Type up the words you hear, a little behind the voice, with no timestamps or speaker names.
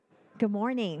Good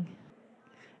morning.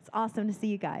 It's awesome to see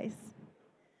you guys.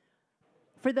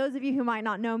 For those of you who might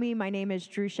not know me, my name is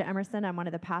Drusha Emerson. I'm one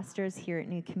of the pastors here at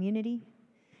New Community,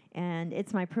 and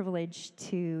it's my privilege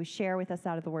to share with us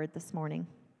out of the Word this morning.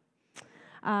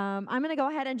 I'm going to go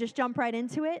ahead and just jump right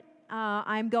into it.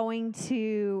 I'm going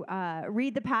to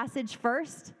read the passage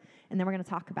first, and then we're going to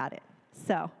talk about it.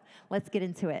 So let's get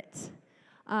into it.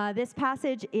 This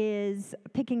passage is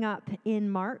picking up in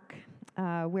Mark,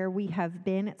 where we have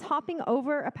been. It's hopping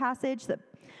over a passage that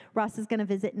Russ is going to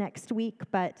visit next week,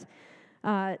 but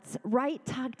it's right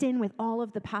tucked in with all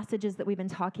of the passages that we've been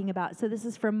talking about. So this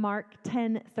is from Mark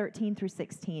 10:13 through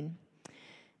 16.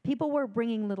 People were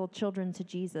bringing little children to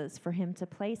Jesus for him to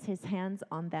place his hands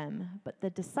on them, but the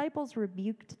disciples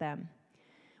rebuked them.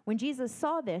 When Jesus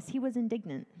saw this, he was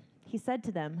indignant. He said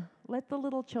to them, "Let the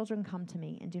little children come to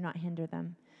me, and do not hinder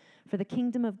them, for the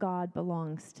kingdom of God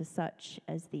belongs to such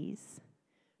as these.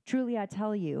 Truly I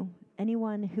tell you,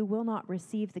 anyone who will not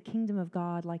receive the kingdom of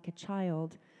God like a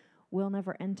child will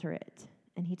never enter it."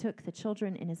 And he took the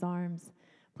children in his arms,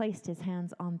 placed his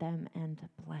hands on them, and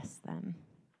blessed them.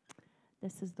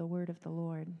 This is the word of the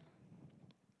Lord.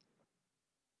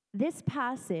 This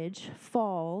passage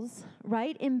falls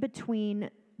right in between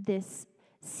this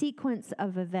sequence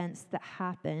of events that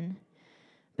happen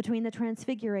between the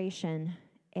Transfiguration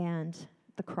and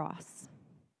the cross.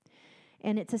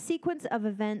 And it's a sequence of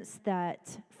events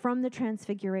that, from the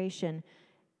Transfiguration,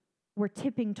 we're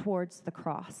tipping towards the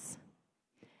cross.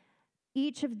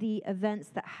 Each of the events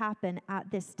that happen at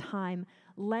this time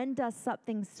lend us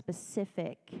something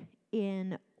specific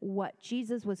in what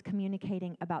Jesus was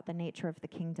communicating about the nature of the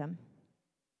kingdom.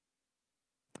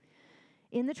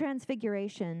 In the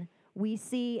Transfiguration, we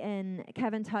see, and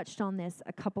Kevin touched on this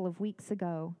a couple of weeks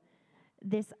ago,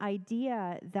 this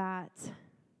idea that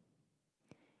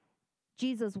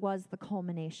Jesus was the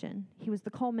culmination. He was the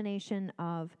culmination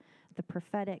of the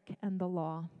prophetic and the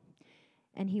law.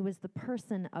 And he was the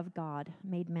person of God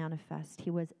made manifest.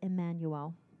 He was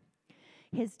Emmanuel.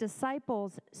 His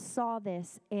disciples saw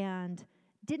this and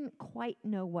didn't quite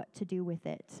know what to do with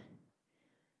it.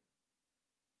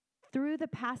 Through the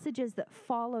passages that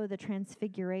follow the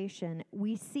Transfiguration,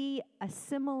 we see a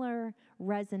similar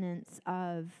resonance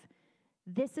of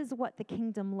this is what the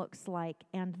kingdom looks like,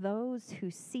 and those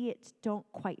who see it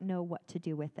don't quite know what to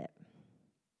do with it.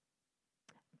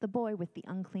 The boy with the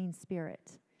unclean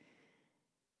spirit,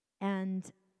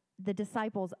 and the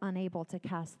disciples unable to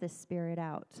cast this spirit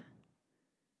out.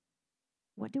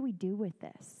 What do we do with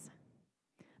this?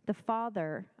 The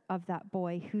father of that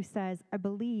boy who says, "I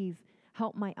believe,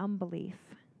 help my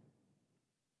unbelief."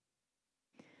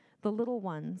 The little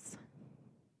ones,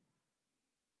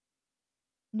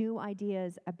 new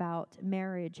ideas about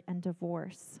marriage and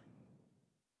divorce.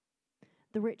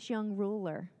 The rich young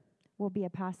ruler will be a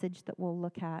passage that we'll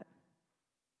look at.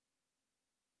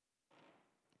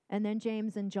 And then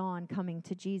James and John coming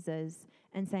to Jesus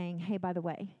and saying, "Hey, by the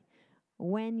way,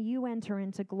 when you enter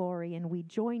into glory and we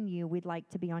join you, we'd like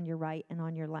to be on your right and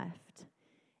on your left."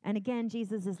 And again,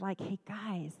 Jesus is like, "Hey,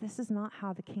 guys, this is not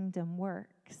how the kingdom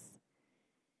works."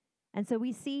 And so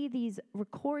we see these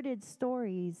recorded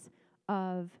stories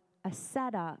of a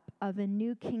setup of a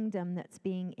new kingdom that's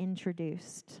being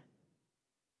introduced.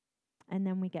 And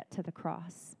then we get to the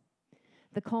cross,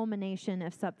 the culmination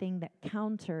of something that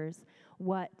counters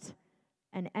what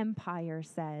an empire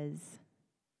says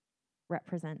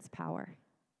represents power.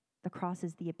 The cross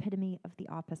is the epitome of the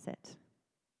opposite.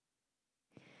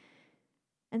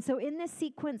 And so in this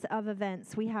sequence of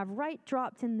events, we have right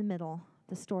dropped in the middle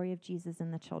the story of Jesus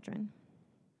and the children.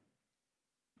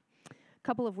 A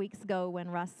couple of weeks ago when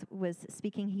Russ was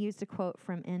speaking, he used a quote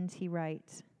from N.T.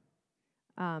 Wright.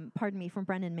 From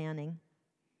Brennan Manning.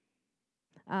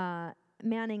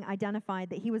 Manning identified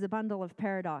that he was a bundle of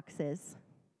paradoxes,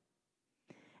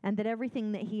 and that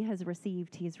everything that he has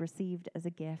received as a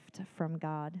gift from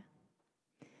God.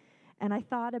 And I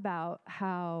thought about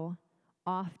how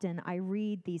often I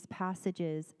read these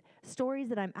passages, stories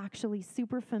that I'm actually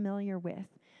super familiar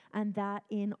with, and that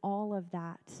in all of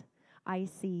that, I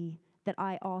see that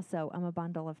I also am a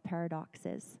bundle of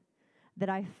paradoxes. That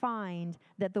I find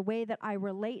that the way that I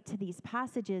relate to these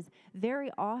passages very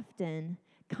often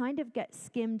kind of gets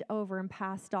skimmed over and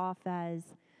passed off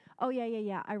as, "Oh,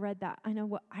 yeah, I read that. I know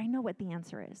what the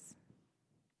answer is."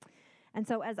 And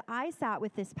so as I sat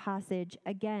with this passage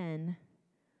again,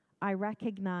 I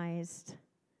recognized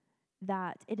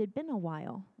that it had been a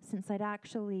while since I'd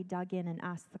actually dug in and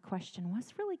asked the question,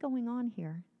 what's really going on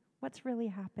here? What's really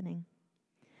happening?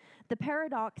 The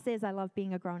paradox is I love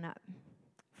being a grown-up.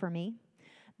 For me,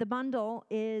 the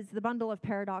bundle of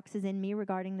paradoxes in me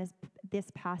regarding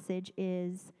this passage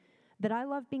is that I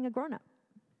love being a grown-up.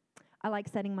 I like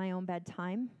setting my own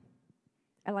bedtime.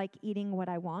 I like eating what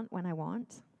I want when I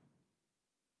want.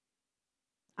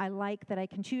 I like that I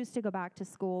can choose to go back to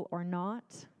school or not.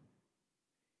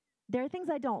 There are things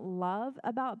I don't love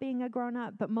about being a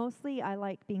grown-up, but mostly I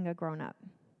like being a grown-up.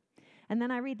 And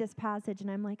then I read this passage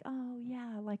and I'm like, oh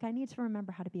yeah, like I need to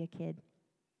remember how to be a kid.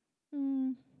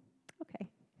 Okay.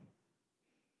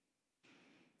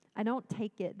 I don't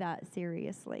take it that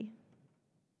seriously.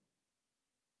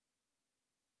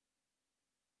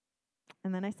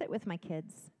 And then I sit with my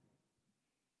kids.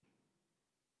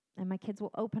 And my kids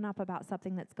will open up about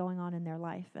something that's going on in their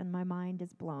life, and my mind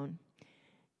is blown.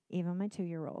 Even my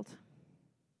 2-year-old.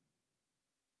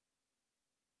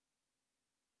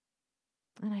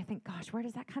 And I think, gosh, where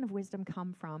does that kind of wisdom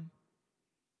come from?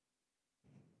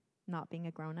 Not being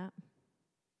a grown-up.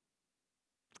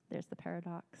 There's the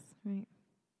paradox, right?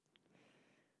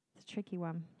 It's a tricky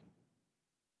one.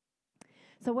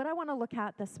 So what I want to look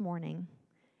at this morning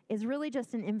is really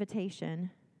just an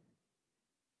invitation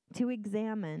to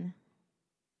examine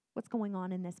what's going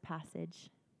on in this passage,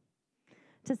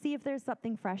 to see if there's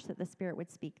something fresh that the Spirit would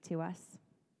speak to us.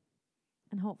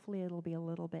 And hopefully it'll be a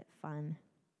little bit fun.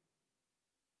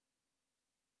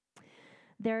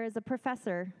 There is a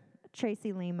professor,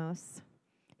 Tracy Lemos,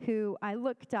 who I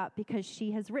looked up because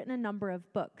she has written a number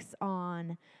of books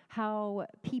on how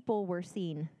people were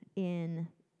seen in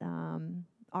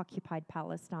occupied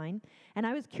Palestine. And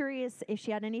I was curious if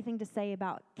she had anything to say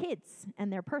about kids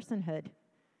and their personhood.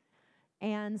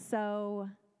 And so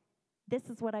this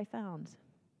is what I found.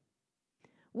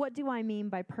 What do I mean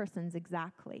by persons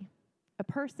exactly? A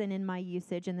person in my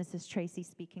usage, and this is Tracy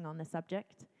speaking on the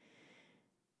subject,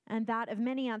 and that of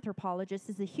many anthropologists,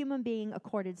 is a human being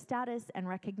accorded status and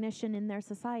recognition in their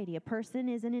society. A person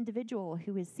is an individual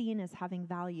who is seen as having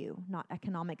value, not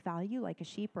economic value like a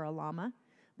sheep or a llama,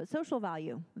 but social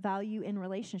value, value in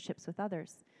relationships with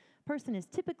others. A person is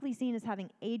typically seen as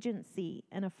having agency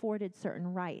and afforded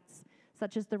certain rights,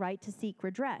 such as the right to seek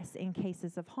redress in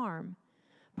cases of harm.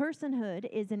 Personhood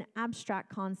is an abstract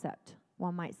concept.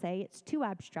 One might say it's too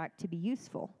abstract to be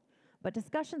useful. But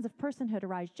discussions of personhood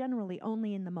arise generally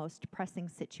only in the most pressing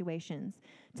situations.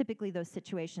 Typically, those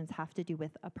situations have to do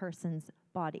with a person's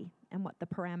body and what the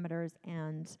parameters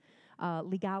and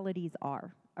legalities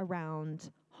are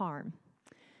around harm.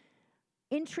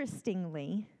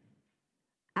 Interestingly,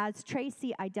 as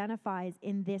Tracy identifies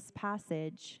in this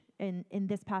passage, in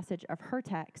this passage of her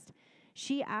text,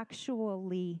 she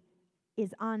actually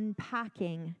is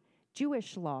unpacking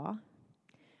Jewish law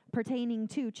pertaining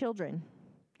to children.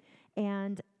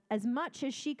 And as much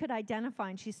as she could identify,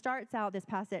 and she starts out this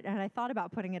passage, and I thought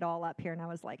about putting it all up here, and I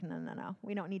was like, no,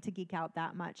 we don't need to geek out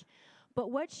that much.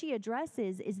 But what she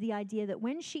addresses is the idea that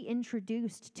when she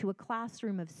introduced to a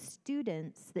classroom of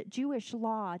students that Jewish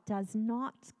law does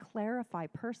not clarify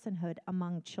personhood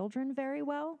among children very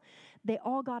well, they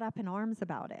all got up in arms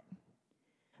about it.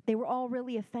 They were all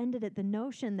really offended at the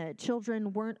notion that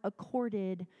children weren't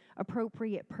accorded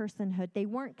appropriate personhood. They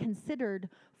weren't considered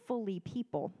fully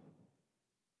people.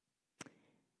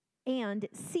 And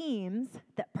it seems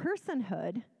that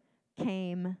personhood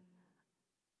came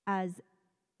as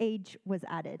age was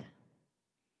added.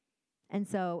 And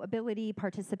so ability,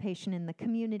 participation in the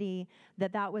community,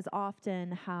 that was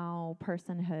often how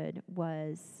personhood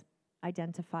was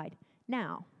identified.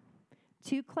 Now,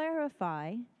 to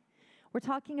clarify, we're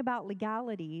talking about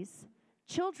legalities.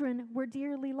 Children were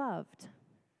dearly loved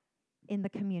in the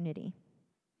community.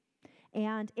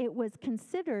 And it was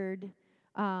considered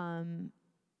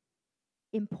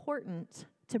important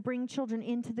to bring children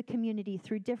into the community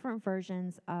through different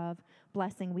versions of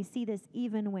blessing. We see this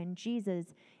even when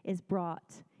Jesus is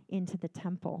brought into the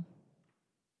temple.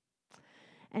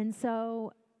 And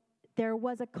so there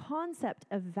was a concept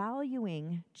of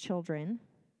valuing children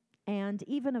and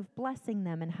even of blessing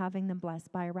them and having them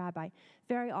blessed by a rabbi,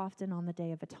 very often on the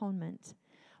Day of Atonement.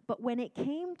 But when it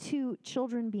came to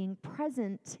children being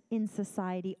present in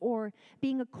society or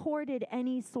being accorded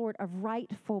any sort of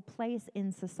rightful place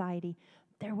in society,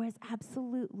 there was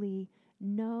absolutely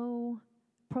no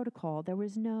protocol. There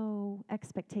was no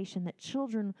expectation that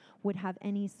children would have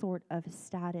any sort of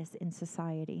status in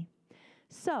society.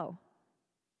 So,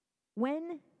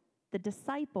 when the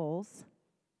disciples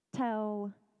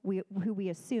tell who we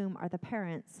assume are the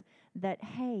parents that,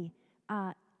 hey,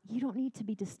 you don't need to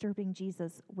be disturbing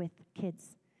Jesus with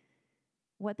kids.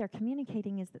 What they're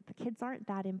communicating is that the kids aren't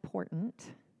that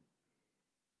important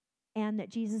and that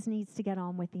Jesus needs to get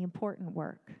on with the important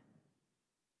work.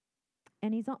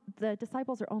 And the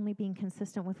disciples are only being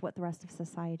consistent with what the rest of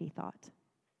society thought.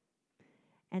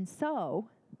 And so,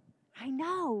 I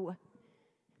know,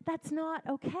 That's not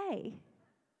okay.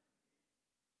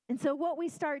 And so what we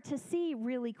start to see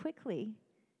really quickly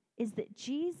is that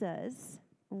Jesus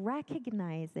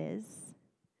recognizes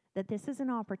that this is an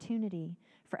opportunity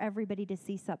for everybody to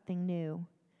see something new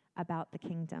about the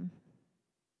kingdom,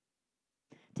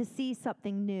 to see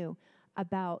something new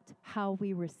about how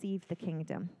we receive the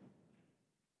kingdom.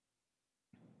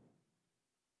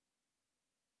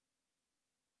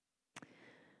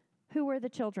 Who were the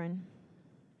children?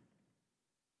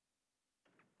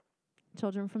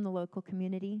 Children from the local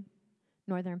community,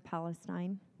 northern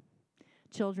Palestine.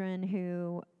 Children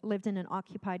who lived in an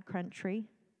occupied country.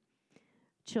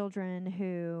 Children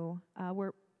who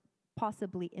were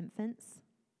possibly infants,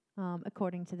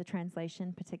 according to the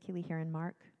translation, particularly here in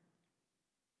Mark.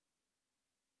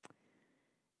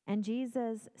 And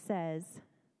Jesus says,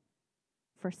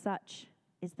 "For such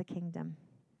is the kingdom."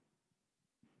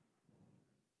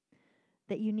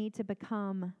 That you need to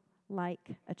become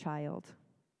like a child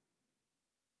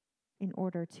in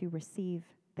order to receive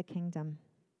the kingdom.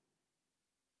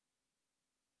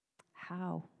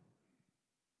 How?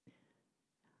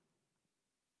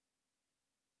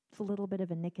 It's a little bit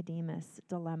of a Nicodemus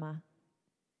dilemma.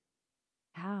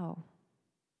 How?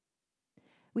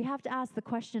 We have to ask the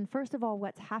question, first of all,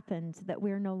 what's happened that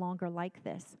we're no longer like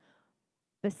this?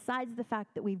 Besides the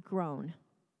fact that we've grown,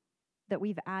 that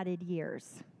we've added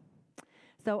years.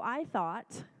 So I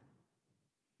thought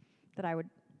that I would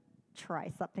try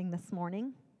something this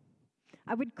morning.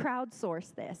 I would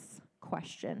crowdsource this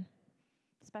question,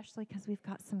 especially because we've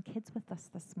got some kids with us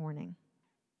this morning.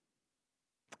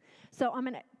 So I'm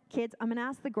going to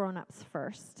ask the grown-ups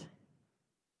first,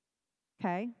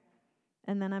 okay?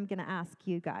 And then I'm going to ask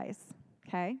you guys,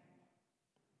 okay?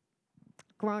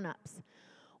 Grown-ups,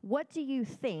 what do you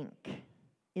think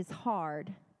is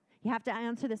hard? You have to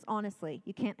answer this honestly.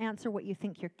 You can't answer what you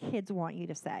think your kids want you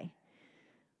to say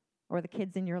or the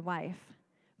kids in your life.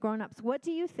 Grown-ups, what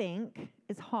do you think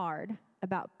is hard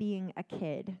about being a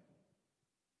kid?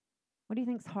 What do you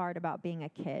think is hard about being a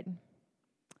kid?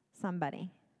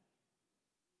 Somebody.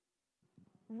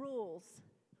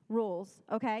 Rules,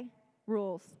 okay?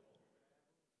 Rules.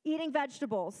 Eating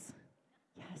vegetables.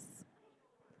 Yes.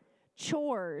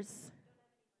 Chores.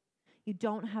 You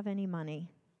don't have any money.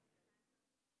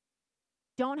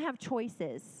 Don't have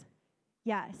choices.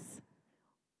 Yes.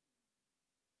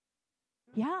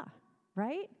 Yeah,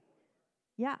 right?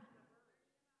 Yeah.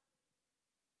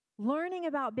 Learning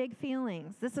about big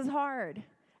feelings. This is hard.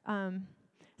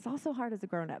 It's also hard as a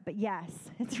grown-up, but yes,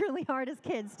 it's really hard as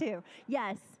kids too.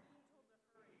 Yes.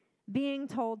 Being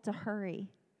told to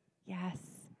hurry. Yes.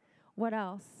 What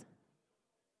else?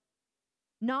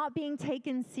 Not being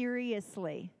taken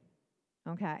seriously.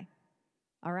 Okay.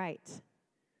 All right.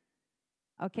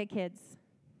 Okay, kids.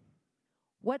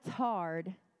 What's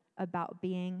hard about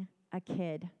being a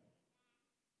kid?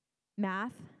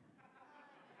 Math?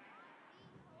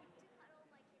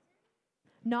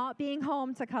 Not being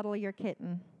home to cuddle your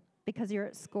kitten because you're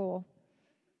at school.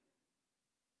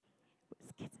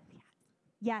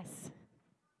 Yes.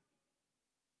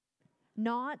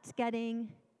 Not getting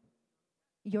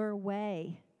your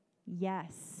way.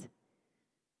 Yes.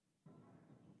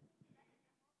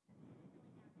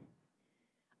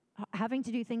 Having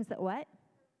to do things that what?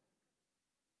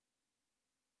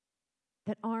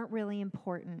 That aren't really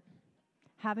important.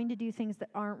 Having to do things that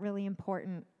aren't really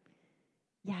important.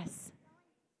 Yes.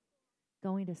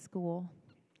 Going to school.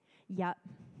 Yep.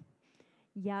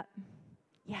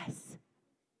 Yes.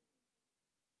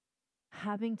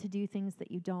 Having to do things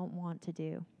that you don't want to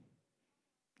do.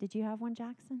 Did you have one,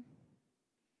 Jackson?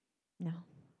 No.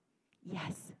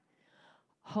 Yes.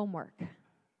 Homework.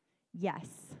 Yes.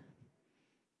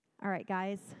 All right,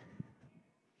 guys.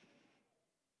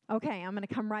 Okay, I'm going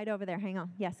to come right over there. Hang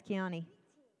on. Yes, Kiani.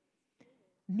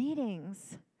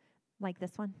 Meetings. Like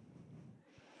this one.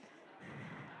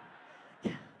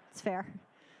 It's fair.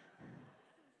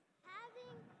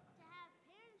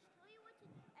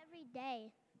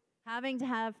 Having to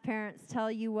have parents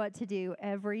tell you what to do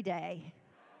every day.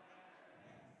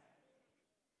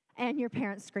 And your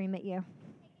parents scream at you.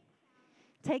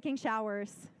 Taking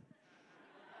showers.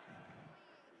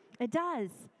 It does.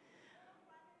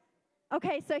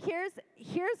 Okay, so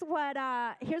here's what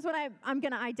I'm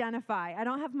going to identify. I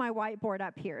don't have my whiteboard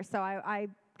up here, so I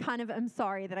kind of am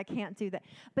sorry that I can't do that.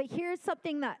 But here's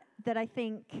something that I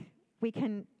think we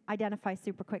can identify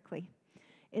super quickly.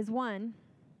 Is one,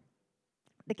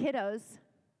 the kiddos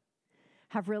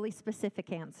have really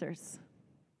specific answers,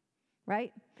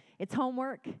 right? It's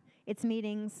homework, it's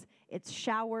meetings, it's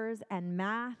showers and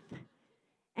math,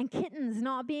 and kittens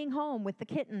not being home with the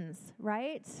kittens,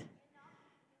 right?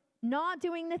 not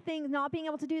doing the things, not being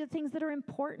able to do the things that are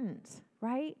important,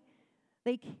 right?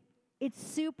 Like, it's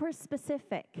super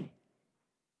specific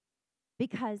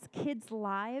because kids'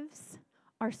 lives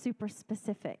are super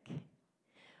specific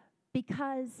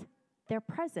because they're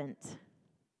present.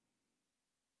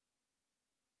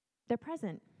 They're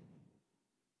present.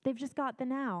 They've just got the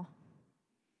now.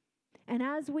 And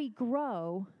as we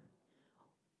grow,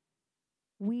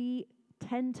 we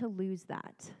tend to lose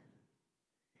that.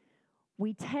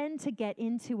 We tend to get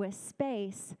into a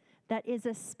space that is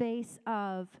a space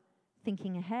of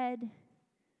thinking ahead,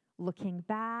 looking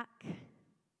back,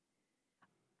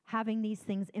 having these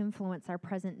things influence our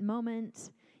present moment.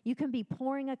 You can be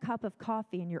pouring a cup of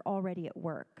coffee and you're already at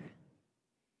work.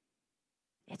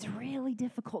 It's really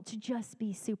difficult to just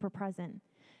be super present.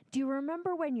 Do you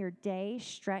remember when your day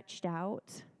stretched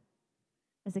out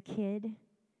as a kid?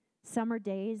 Summer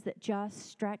days that just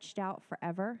stretched out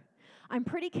forever? I'm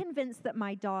pretty convinced that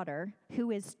my daughter,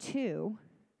 who is 2,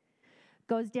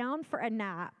 goes down for a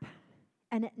nap,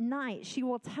 and at night she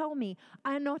will tell me,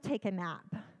 I know take a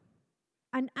nap.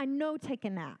 I know take a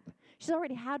nap. She's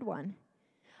already had one.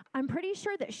 I'm pretty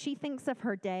sure that she thinks of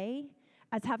her day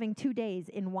as having 2 days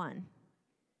in one,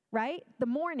 right? The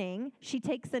morning, she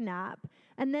takes a nap,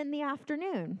 and then the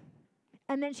afternoon.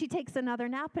 And then she takes another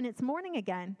nap, and it's morning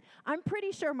again. I'm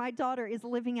pretty sure my daughter is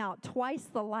living out twice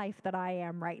the life that I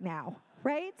am right now,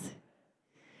 right?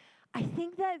 I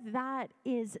think that that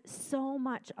is so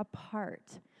much a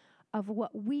part of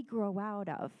what we grow out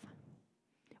of.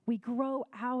 We grow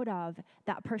out of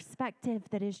that perspective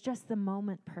that is just the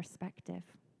moment perspective.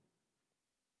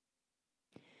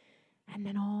 And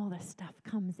then all the stuff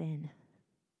comes in.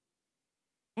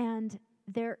 And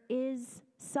there is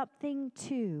something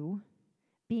to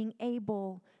being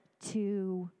able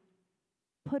to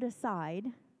put aside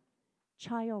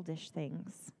childish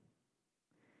things.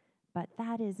 But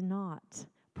that is not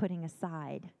putting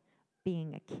aside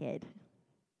being a kid.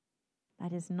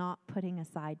 That is not putting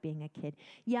aside being a kid.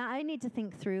 Yeah, I need to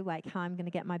think through like how I'm going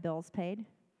to get my bills paid.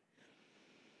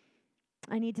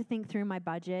 I need to think through my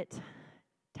budget,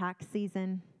 tax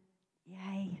season.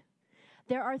 Yay.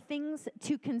 There are things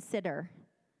to consider.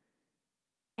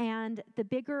 And the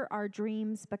bigger our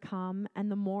dreams become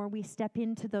and the more we step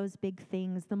into those big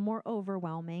things, the more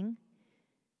overwhelming.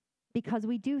 Because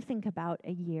we do think about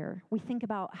a year. We think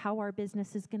about how our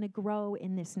business is going to grow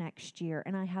in this next year.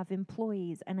 And I have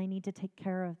employees and I need to take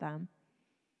care of them.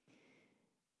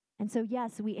 And so,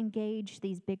 yes, we engage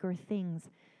these bigger things.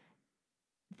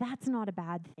 That's not a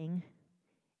bad thing.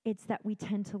 It's that we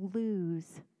tend to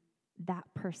lose that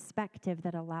perspective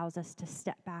that allows us to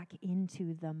step back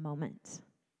into the moment.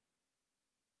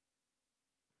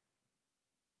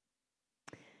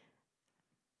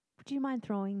 Would you mind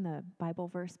throwing the Bible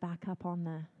verse back up on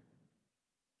the...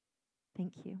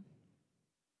 Thank you.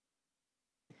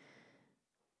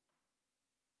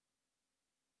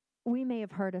 We may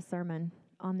have heard a sermon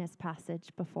on this passage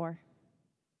before.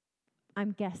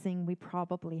 I'm guessing we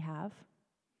probably have.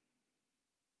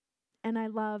 And I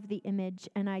love the image,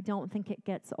 and I don't think it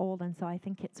gets old, and so I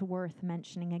think it's worth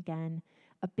mentioning again.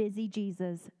 A busy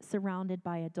Jesus surrounded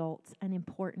by adults and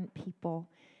important people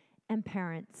and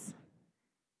parents,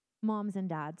 moms and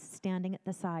dads standing at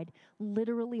the side,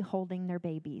 literally holding their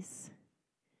babies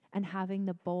and having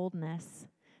the boldness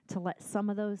to let some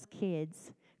of those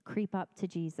kids creep up to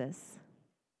Jesus.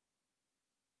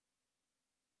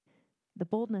 The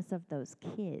boldness of those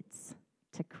kids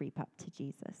to creep up to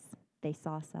Jesus. They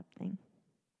saw something.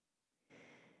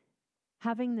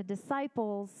 Having the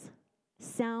disciples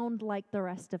sound like the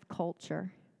rest of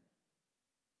culture.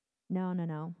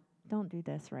 No. Don't do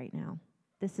this right now.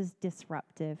 This is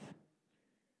disruptive.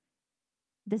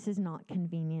 This is not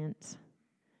convenient.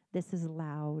 This is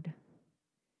loud.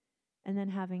 And then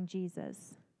having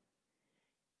Jesus.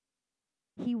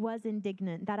 He was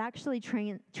indignant. That actually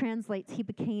translates, he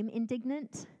became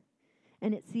indignant.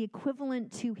 And it's the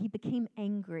equivalent to he became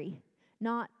angry.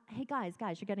 Not, hey guys,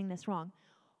 you're getting this wrong.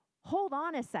 Hold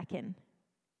on a second.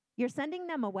 You're sending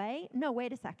them away? No,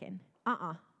 wait a second.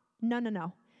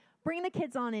 No. Bring the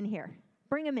kids on in here.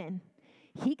 Bring them in.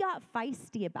 He got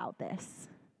feisty about this.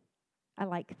 I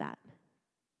like that.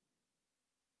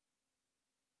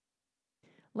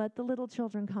 Let the little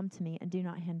children come to me and do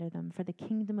not hinder them, for the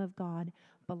kingdom of God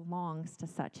belongs to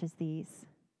such as these.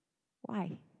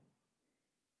 Why?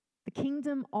 The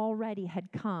kingdom already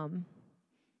had come.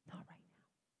 Not right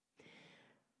now.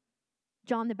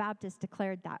 John the Baptist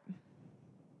declared that.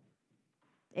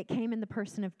 It came in the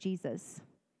person of Jesus.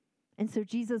 And so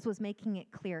Jesus was making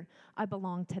it clear, I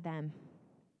belong to them.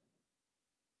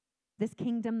 This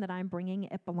kingdom that I'm bringing,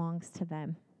 it belongs to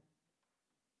them.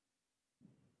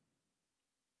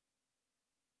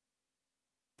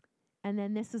 And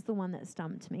then this is the one that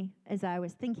stumped me as I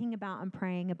was thinking about and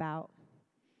praying about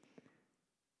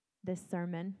this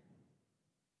sermon.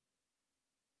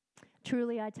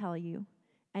 Truly, I tell you,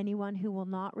 anyone who will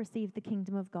not receive the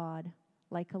kingdom of God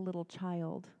like a little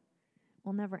child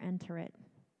will never enter it.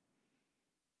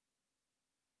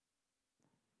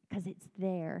 Because it's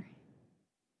there.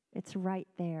 It's right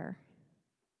there.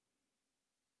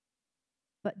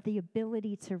 But the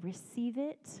ability to receive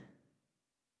it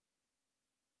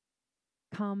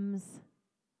comes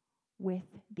with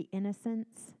the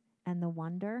innocence and the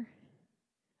wonder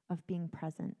of being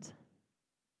present.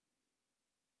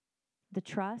 The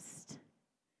trust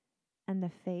and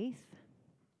the faith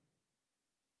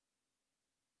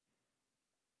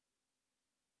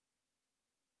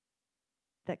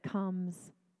that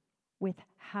comes with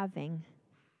having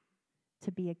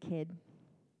to be a kid.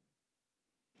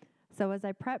 So as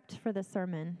I prepped for the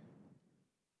sermon,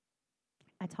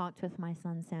 I talked with my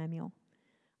son Samuel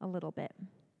a little bit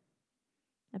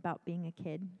about being a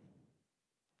kid.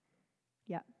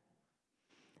 Yep.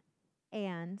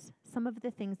 And some of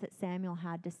the things that Samuel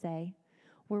had to say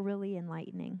were really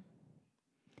enlightening.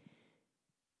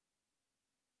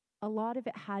 A lot of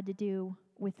it had to do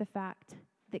with the fact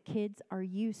that kids are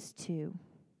used to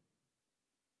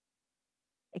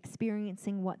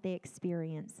experiencing what they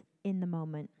experience in the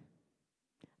moment.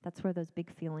 That's where those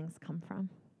big feelings come from.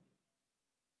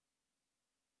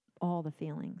 All the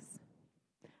feelings.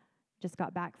 Just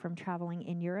got back from traveling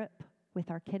in Europe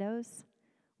with our kiddos,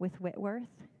 with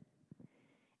Whitworth,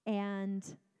 and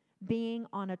being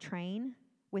on a train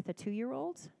with a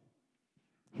 2-year-old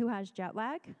who has jet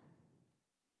lag.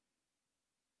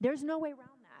 There's no way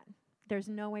around that. There's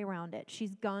no way around it.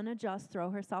 She's gonna just throw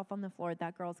herself on the floor.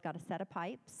 That girl's got a set of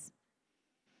pipes.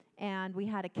 And we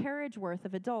had a carriage worth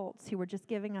of adults who were just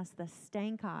giving us the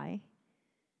stank eye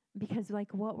because,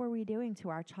 like, what were we doing to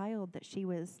our child that she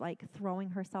was, like, throwing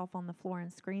herself on the floor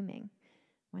and screaming?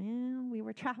 Well, we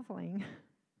were traveling.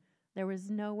 There was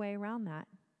no way around that.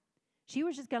 She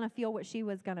was just going to feel what she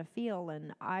was going to feel,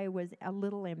 and I was a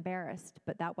little embarrassed,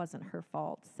 but that wasn't her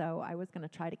fault, so I was going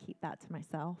to try to keep that to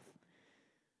myself.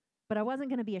 But I wasn't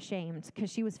going to be ashamed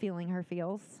because she was feeling her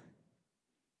feels,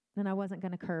 and I wasn't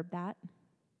going to curb that.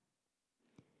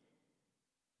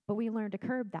 But we learned to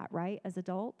curb that, right, as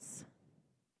adults?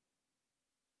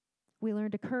 We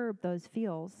learn to curb those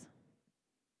feels.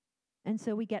 And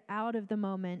so we get out of the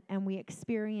moment and we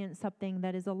experience something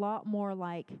that is a lot more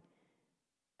like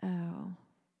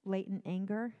latent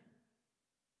anger,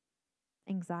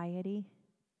 anxiety,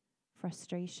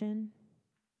 frustration.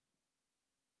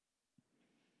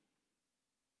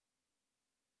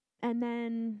 And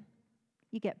then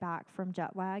you get back from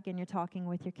jet lag and you're talking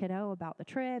with your kiddo about the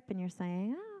trip and you're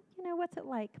saying, what's it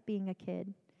like being a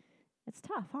kid? It's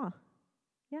tough, huh?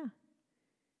 Yeah.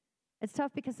 It's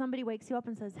tough because somebody wakes you up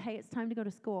and says, hey, it's time to go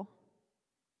to school,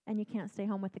 and you can't stay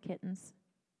home with the kittens.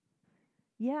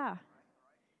 Yeah.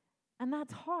 And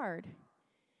that's hard.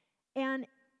 And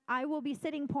I will be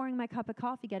sitting pouring my cup of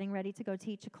coffee, getting ready to go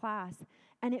teach a class,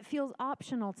 and it feels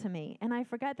optional to me. And I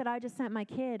forget that I just sent my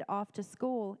kid off to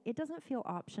school. It doesn't feel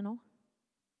optional,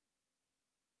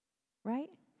 right?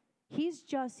 He's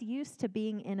just used to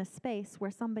being in a space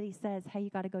where somebody says, hey, you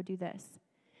got to go do this.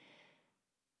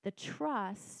 The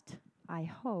trust, I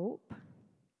hope,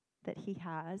 that he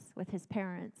has with his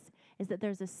parents is that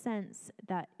there's a sense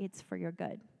that it's for your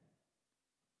good.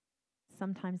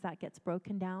 Sometimes that gets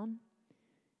broken down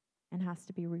and has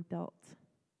to be rebuilt.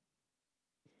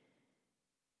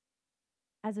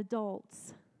 As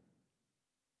adults,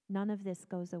 none of this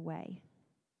goes away.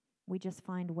 We just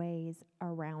find ways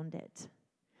around it.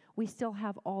 We still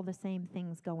have all the same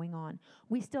things going on.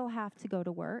 We still have to go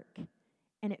to work,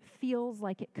 and it feels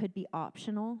like it could be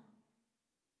optional.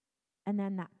 And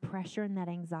then that pressure and that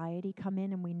anxiety come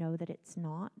in, and we know that it's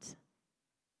not.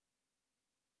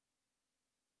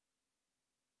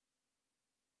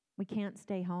 We can't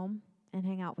stay home and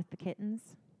hang out with the kittens.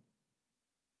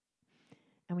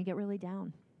 And we get really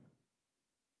down.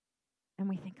 And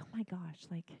we think, oh my gosh,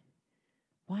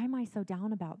 why am I so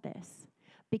down about this?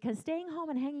 Because staying home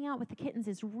and hanging out with the kittens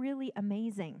is really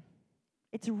amazing.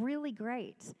 It's really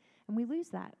great. And we lose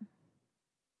that.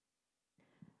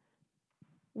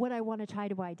 What I want to try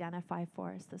to identify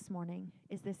for us this morning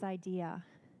is this idea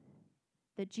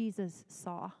that Jesus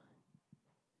saw.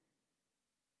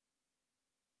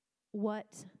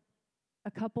 What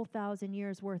a couple thousand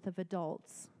years worth of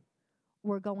adults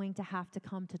were going to have to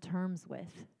come to terms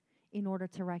with in order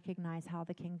to recognize how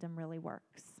the kingdom really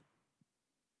works.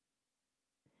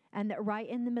 And that right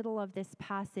in the middle of this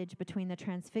passage between the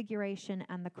transfiguration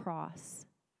and the cross,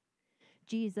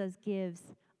 Jesus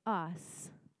gives us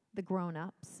the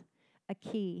grown-ups, a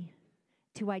key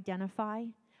to identify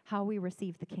how we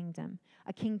receive the kingdom,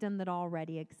 a kingdom that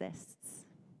already exists.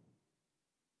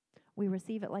 We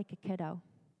receive it like a kiddo.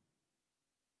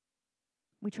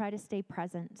 We try to stay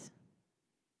present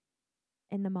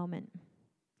in the moment.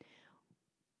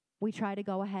 We try to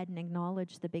go ahead and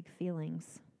acknowledge the big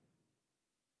feelings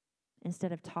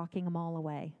instead of talking them all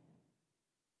away.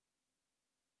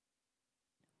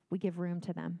 We give room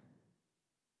to them.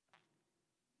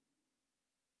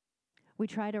 We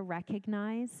try to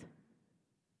recognize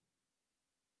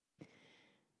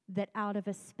that out of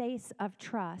a space of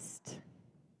trust,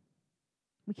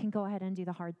 we can go ahead and do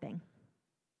the hard thing.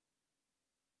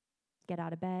 Get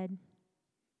out of bed,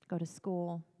 go to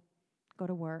school, go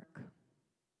to work.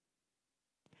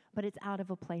 But it's out of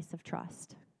a place of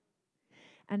trust.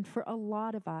 And for a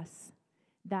lot of us,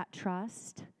 that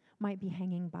trust might be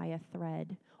hanging by a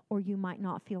thread, or you might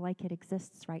not feel like it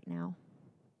exists right now.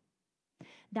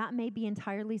 That may be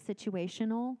entirely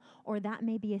situational, or that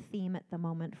may be a theme at the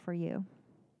moment for you.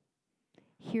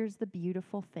 Here's the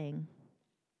beautiful thing.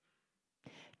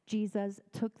 Jesus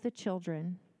took the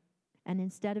children, and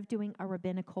instead of doing a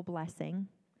rabbinical blessing,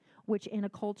 which in a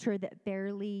culture that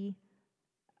barely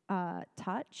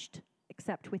touched,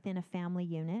 except within a family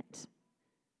unit,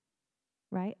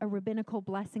 right? A rabbinical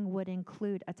blessing would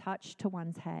include a touch to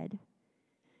one's head.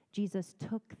 Jesus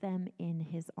took them in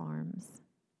his arms.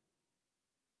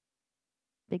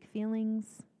 Big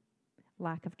feelings,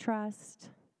 lack of trust,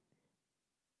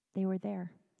 they were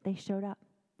there. They showed up.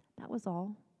 That was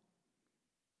all.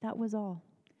 That was all.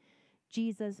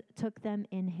 Jesus took them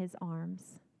in his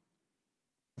arms,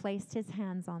 placed his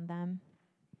hands on them,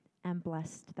 and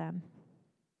blessed them.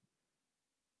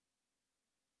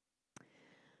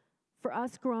 For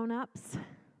us grown-ups,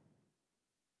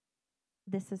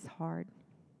 this is hard.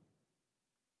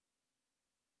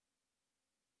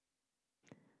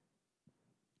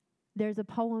 There's a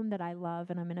poem that I love,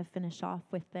 and I'm going to finish off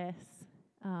with this.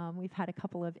 We've had a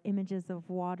couple of images of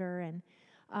water,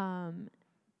 and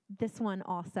this one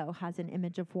also has an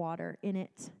image of water in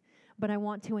it. But I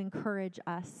want to encourage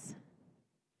us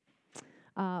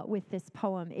with this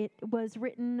poem. It was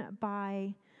written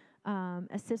by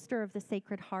a sister of the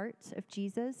Sacred Heart of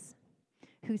Jesus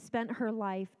who spent her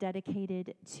life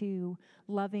dedicated to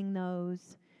loving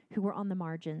those who were on the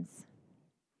margins.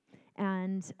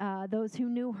 And those who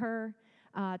knew her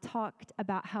talked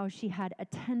about how she had a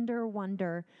tender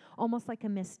wonder, almost like a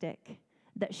mystic,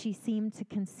 that she seemed to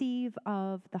conceive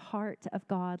of the heart of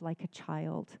God like a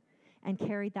child and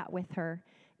carried that with her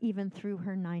even through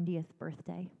her 90th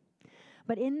birthday.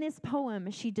 But in this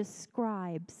poem, she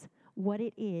describes what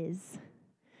it is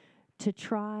to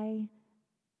try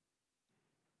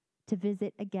to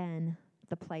visit again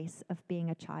the place of being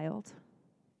a child.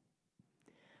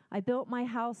 I built my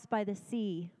house by the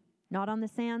sea, not on the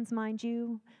sands, mind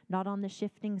you, not on the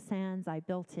shifting sands. I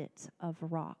built it of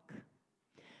rock.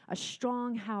 A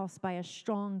strong house by a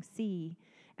strong sea,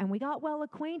 and we got well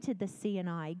acquainted, the sea and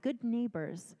I, good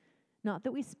neighbors. Not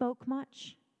that we spoke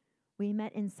much. We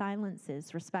met in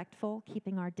silences, respectful,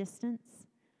 keeping our distance,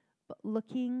 but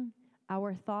looking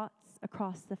our thoughts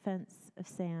across the fence of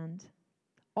sand.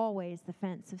 Always the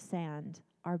fence of sand,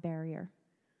 our barrier.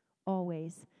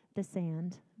 Always the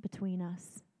sand between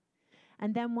us.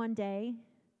 And then one day,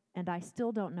 and I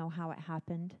still don't know how it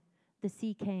happened, the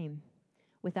sea came,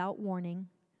 without warning,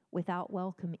 without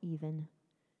welcome even.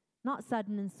 Not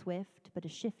sudden and swift, but a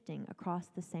shifting across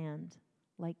the sand,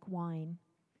 like wine,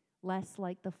 less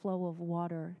like the flow of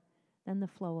water than the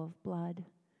flow of blood,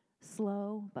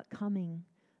 slow but coming,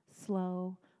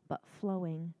 slow but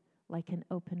flowing like an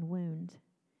open wound.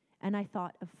 And I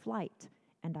thought of flight,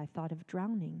 and I thought of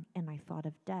drowning, and I thought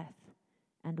of death.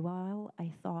 And while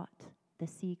I thought, the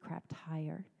sea crept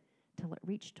higher till it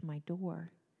reached my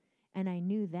door. And I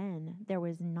knew then there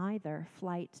was neither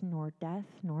flight nor death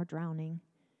nor drowning.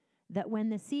 That when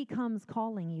the sea comes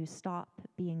calling, you stop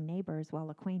being neighbors well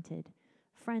acquainted,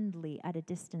 friendly at a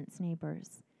distance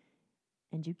neighbors,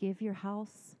 and you give your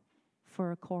house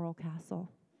for a coral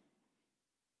castle,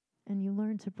 and you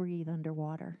learn to breathe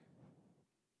underwater.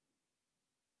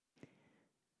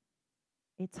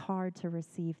 It's hard to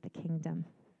receive the kingdom,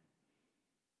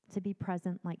 to be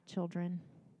present like children.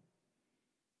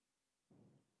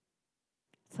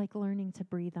 It's like learning to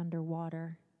breathe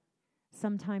underwater,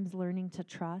 sometimes learning to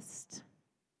trust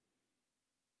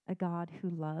a God who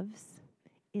loves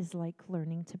is like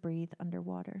learning to breathe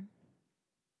underwater.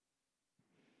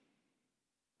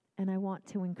 And I want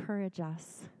to encourage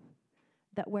us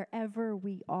that wherever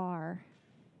we are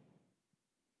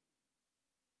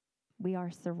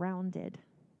surrounded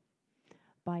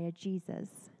by a Jesus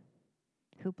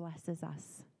who blesses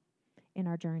us in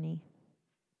our journey.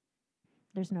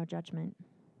 There's no judgment.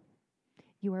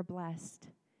 You are blessed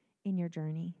in your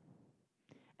journey.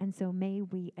 And so may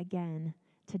we again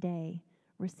today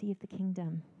receive the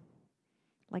kingdom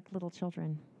like little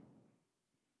children.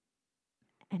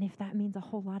 And if that means a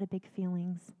whole lot of big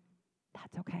feelings,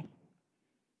 that's okay.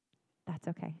 That's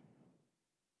okay.